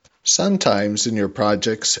Sometimes in your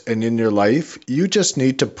projects and in your life, you just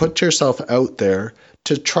need to put yourself out there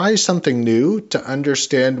to try something new, to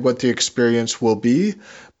understand what the experience will be,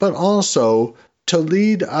 but also to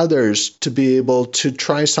lead others to be able to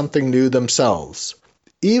try something new themselves.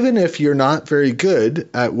 Even if you're not very good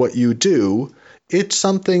at what you do, it's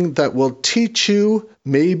something that will teach you.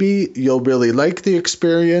 Maybe you'll really like the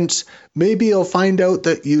experience. Maybe you'll find out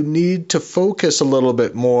that you need to focus a little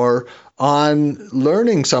bit more on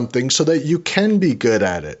learning something so that you can be good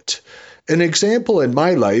at it. An example in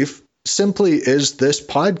my life simply is this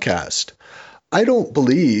podcast. I don't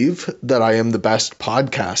believe that I am the best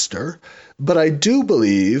podcaster, but I do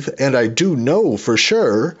believe, and I do know for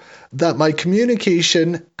sure, that my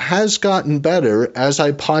communication has gotten better as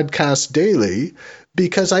I podcast daily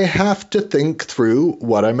because I have to think through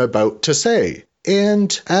what I'm about to say.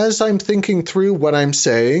 And as I'm thinking through what I'm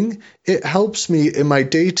saying, it helps me in my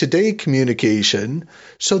day-to-day communication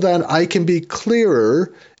so that I can be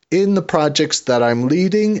clearer in the projects that I'm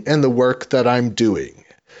leading and the work that I'm doing.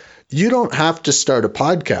 You don't have to start a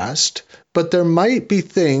podcast, but there might be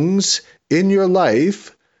things in your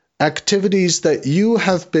life, activities that you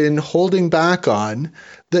have been holding back on,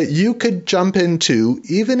 that you could jump into,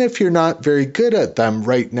 even if you're not very good at them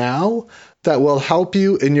right now, that will help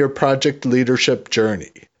you in your project leadership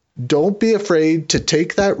journey. Don't be afraid to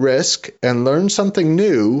take that risk and learn something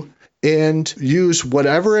new and use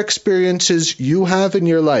whatever experiences you have in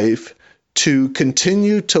your life to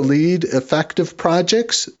continue to lead effective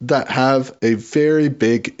projects that have a very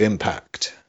big impact.